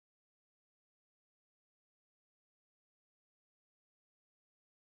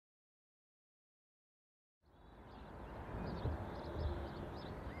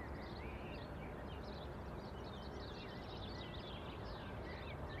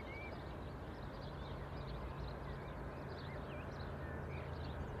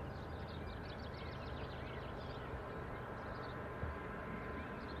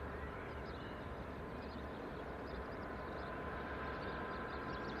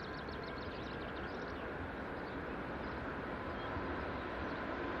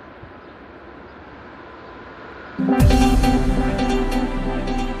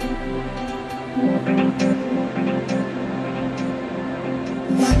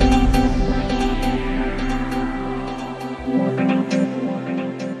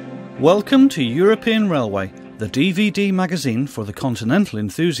Welcome to European Railway, the DVD magazine for the continental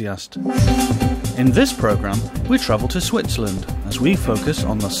enthusiast. In this programme, we travel to Switzerland as we focus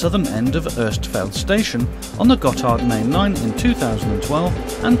on the southern end of Oestfeld station on the Gotthard Main Line in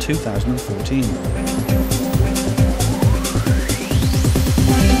 2012 and 2014.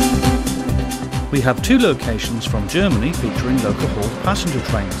 We have two locations from Germany featuring local hauled passenger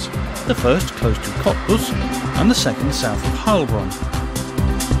trains, the first close to Cottbus and the second south of Heilbronn.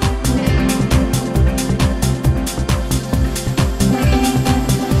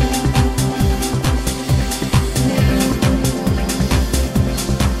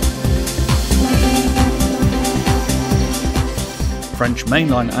 French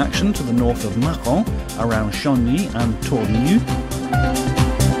mainline action to the north of Mâcon, around Chagny and Tournus.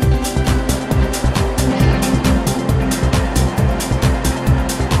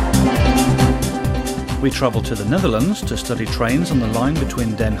 We travel to the Netherlands to study trains on the line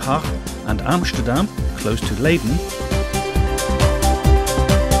between Den Haag and Amsterdam, close to Leiden.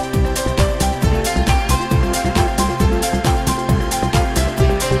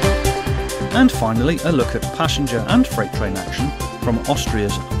 And finally, a look at passenger and freight train action from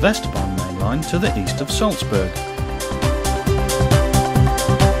Austria's Westbahn main line to the east of Salzburg.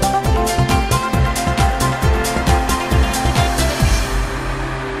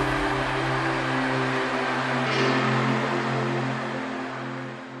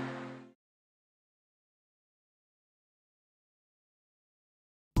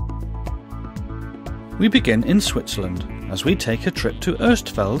 We begin in Switzerland as we take a trip to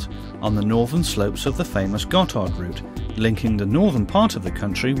Oestfeld on the northern slopes of the famous Gotthard route, linking the northern part of the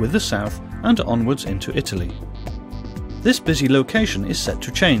country with the south and onwards into Italy. This busy location is set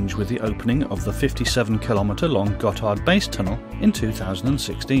to change with the opening of the 57-kilometre long Gotthard Base Tunnel in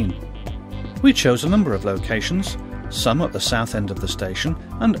 2016. We chose a number of locations, some at the south end of the station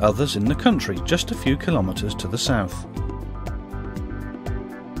and others in the country just a few kilometres to the south.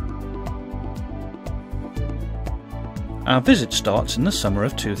 Our visit starts in the summer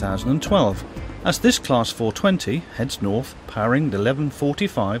of 2012, as this Class 420 heads north, powering the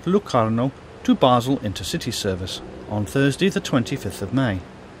 11:45 Locarno to Basel intercity service on Thursday the 25th of May.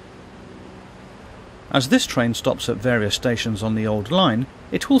 As this train stops at various stations on the old line,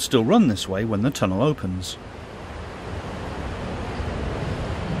 it will still run this way when the tunnel opens.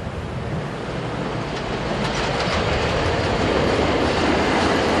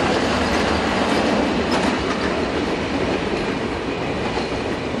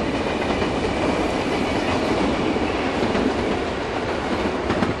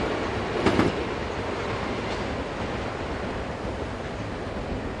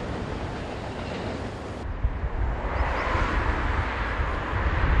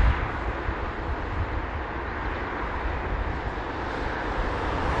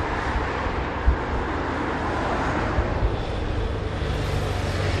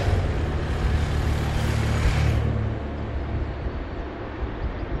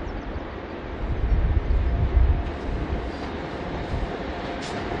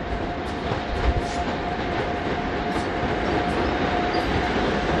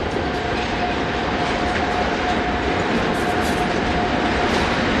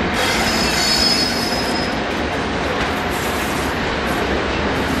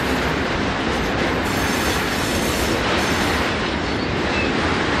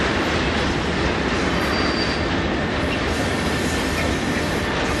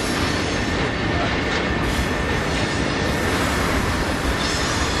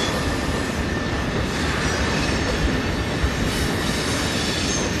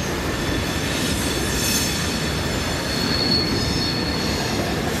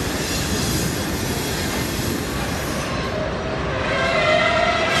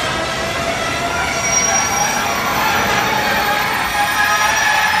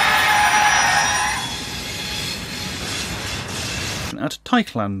 At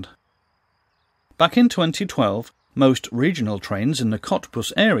Teichland. Back in 2012, most regional trains in the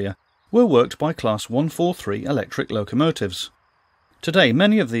Cottbus area were worked by Class 143 electric locomotives. Today,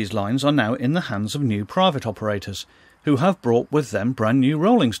 many of these lines are now in the hands of new private operators, who have brought with them brand new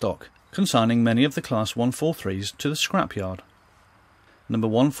rolling stock, consigning many of the Class 143s to the scrapyard. Number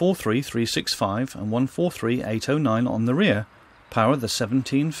 143365 and 143809 on the rear power the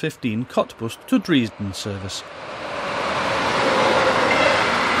 1715 Cottbus to Dresden service.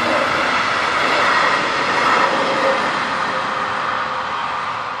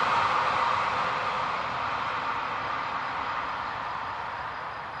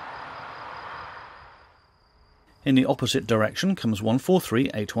 In the opposite direction comes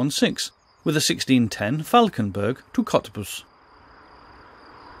 143816 with a 1610 Falkenberg to Cottbus.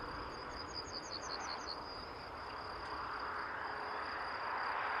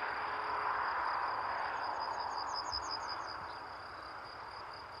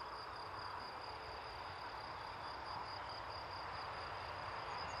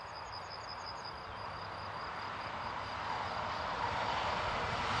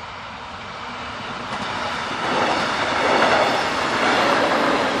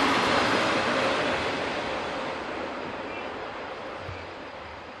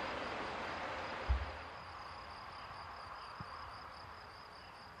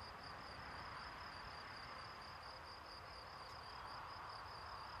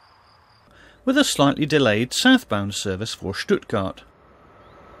 with a slightly delayed southbound service for Stuttgart.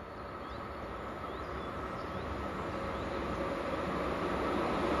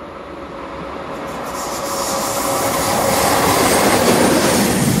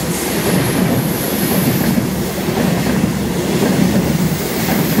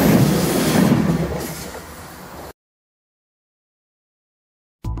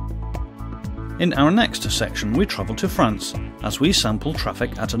 In our next section we travel to France, as we sample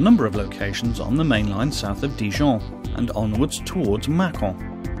traffic at a number of locations on the main line south of Dijon and onwards towards Mâcon.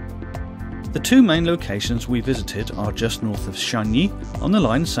 The two main locations we visited are just north of Chagny on the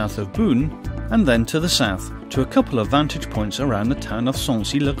line south of Beaune, and then to the south to a couple of vantage points around the town of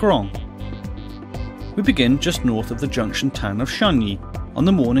Sancy-le-Grand. We begin just north of the junction town of Chagny on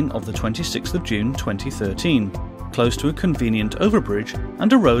the morning of the 26th of June 2013. Close to a convenient overbridge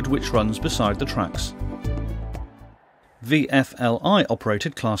and a road which runs beside the tracks. VFLI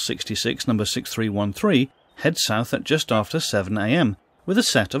operated Class 66 number 6313 heads south at just after 7 AM with a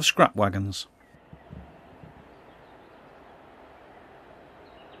set of scrap wagons.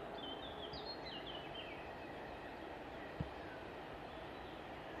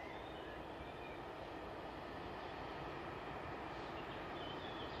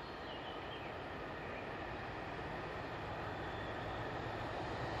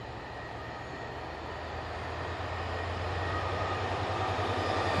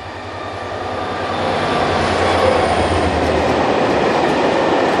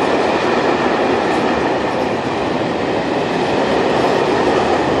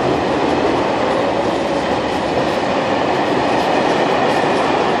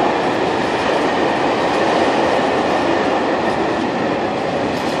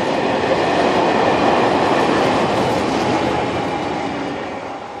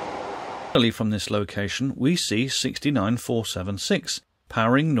 From this location we see 69476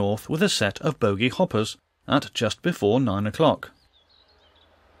 powering north with a set of bogie hoppers at just before 9 o'clock.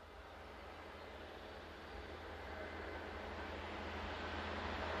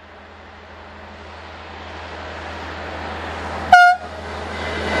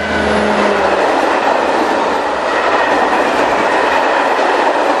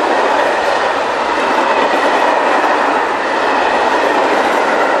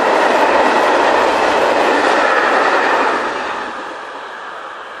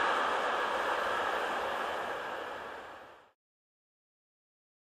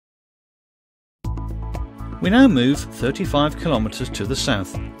 We now move 35 kilometres to the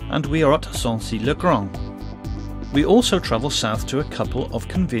south, and we are at Sancy-le-Grand. We also travel south to a couple of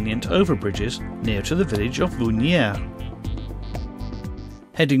convenient overbridges near to the village of Vounières.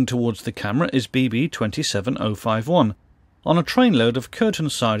 Heading towards the camera is BB 27051, on a trainload of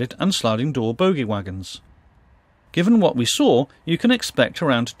curtain-sided and sliding door bogie wagons. Given what we saw, you can expect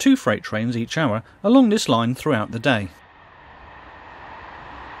around 2 freight trains each hour along this line throughout the day.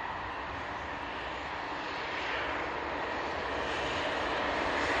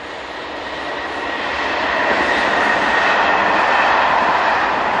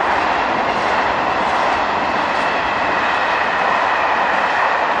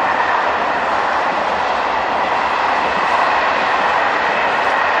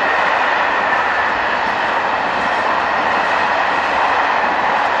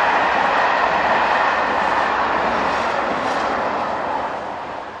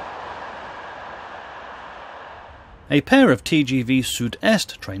 A pair of TGV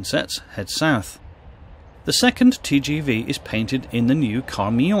Sud-Est train sets head south. The second TGV is painted in the new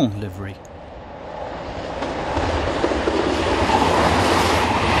Carmillon livery.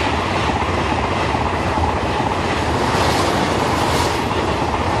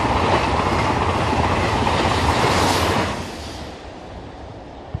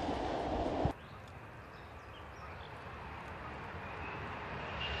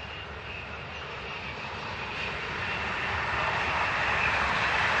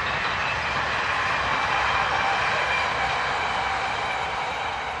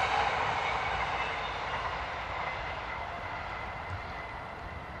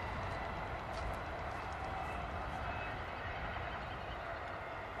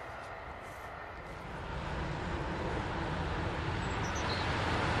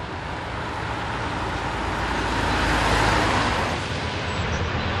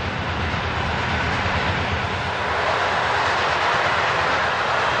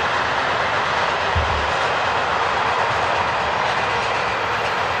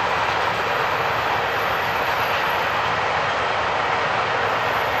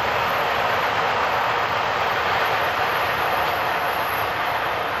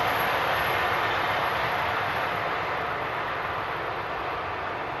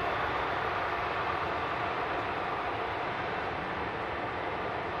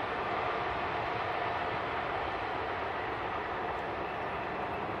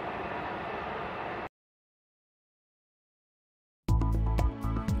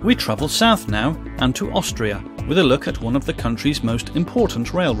 We travel south now and to Austria with a look at one of the country's most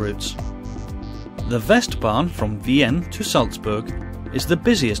important rail routes. The Westbahn from Vienna to Salzburg is the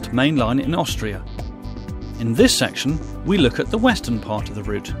busiest main line in Austria. In this section we look at the western part of the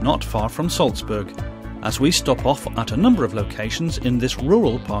route, not far from Salzburg, as we stop off at a number of locations in this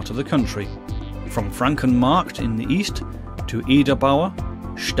rural part of the country, from Frankenmarkt in the east to Idarbauer,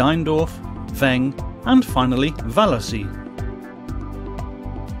 Steindorf, Weng and finally Wallersee.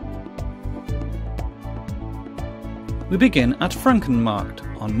 We begin at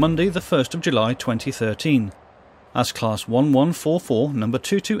Frankenmarkt on Monday the 1st of July 2013, as Class 1144 number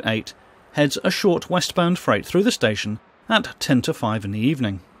 228 heads a short westbound freight through the station at 10 to 5 in the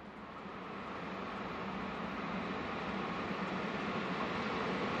evening.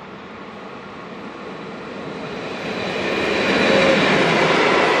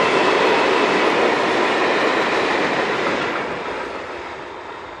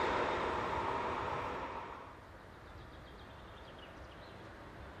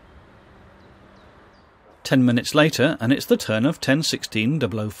 Ten minutes later, and it's the turn of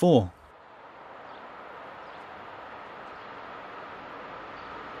 10:16:004.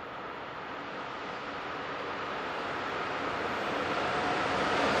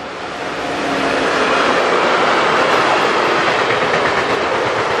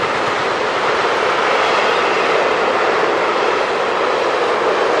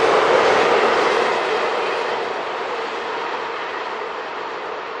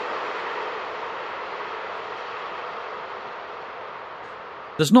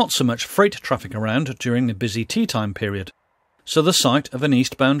 There's not so much freight traffic around during the busy tea time period, so the sight of an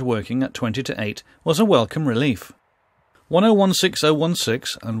eastbound working at 20 to 8 was a welcome relief.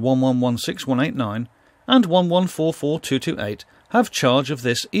 1016016 and 1116189 and 1144228 have charge of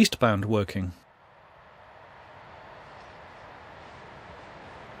this eastbound working.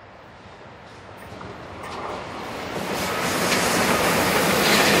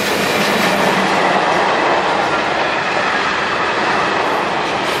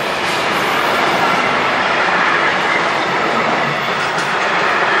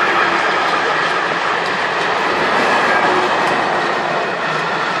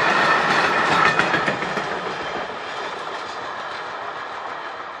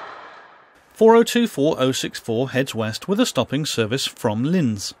 (4024) heads west with a stopping service from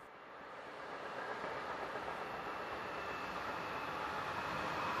Linz.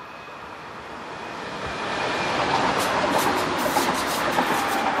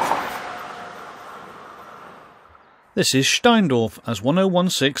 This is Steindorf, as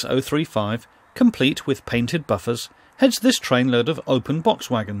 1016035, complete with painted buffers, heads this trainload of open box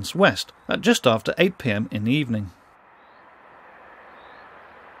wagons west at just after 8 p.m. in the evening.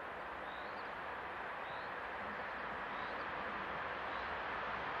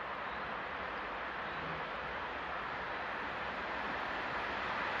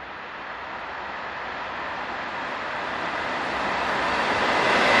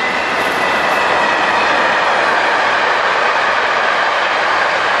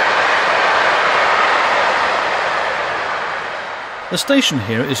 The station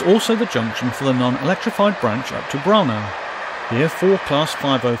here is also the junction for the non-electrified branch up to Braunau. Here 4 Class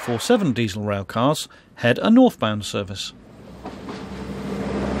 5047 diesel rail cars head a northbound service.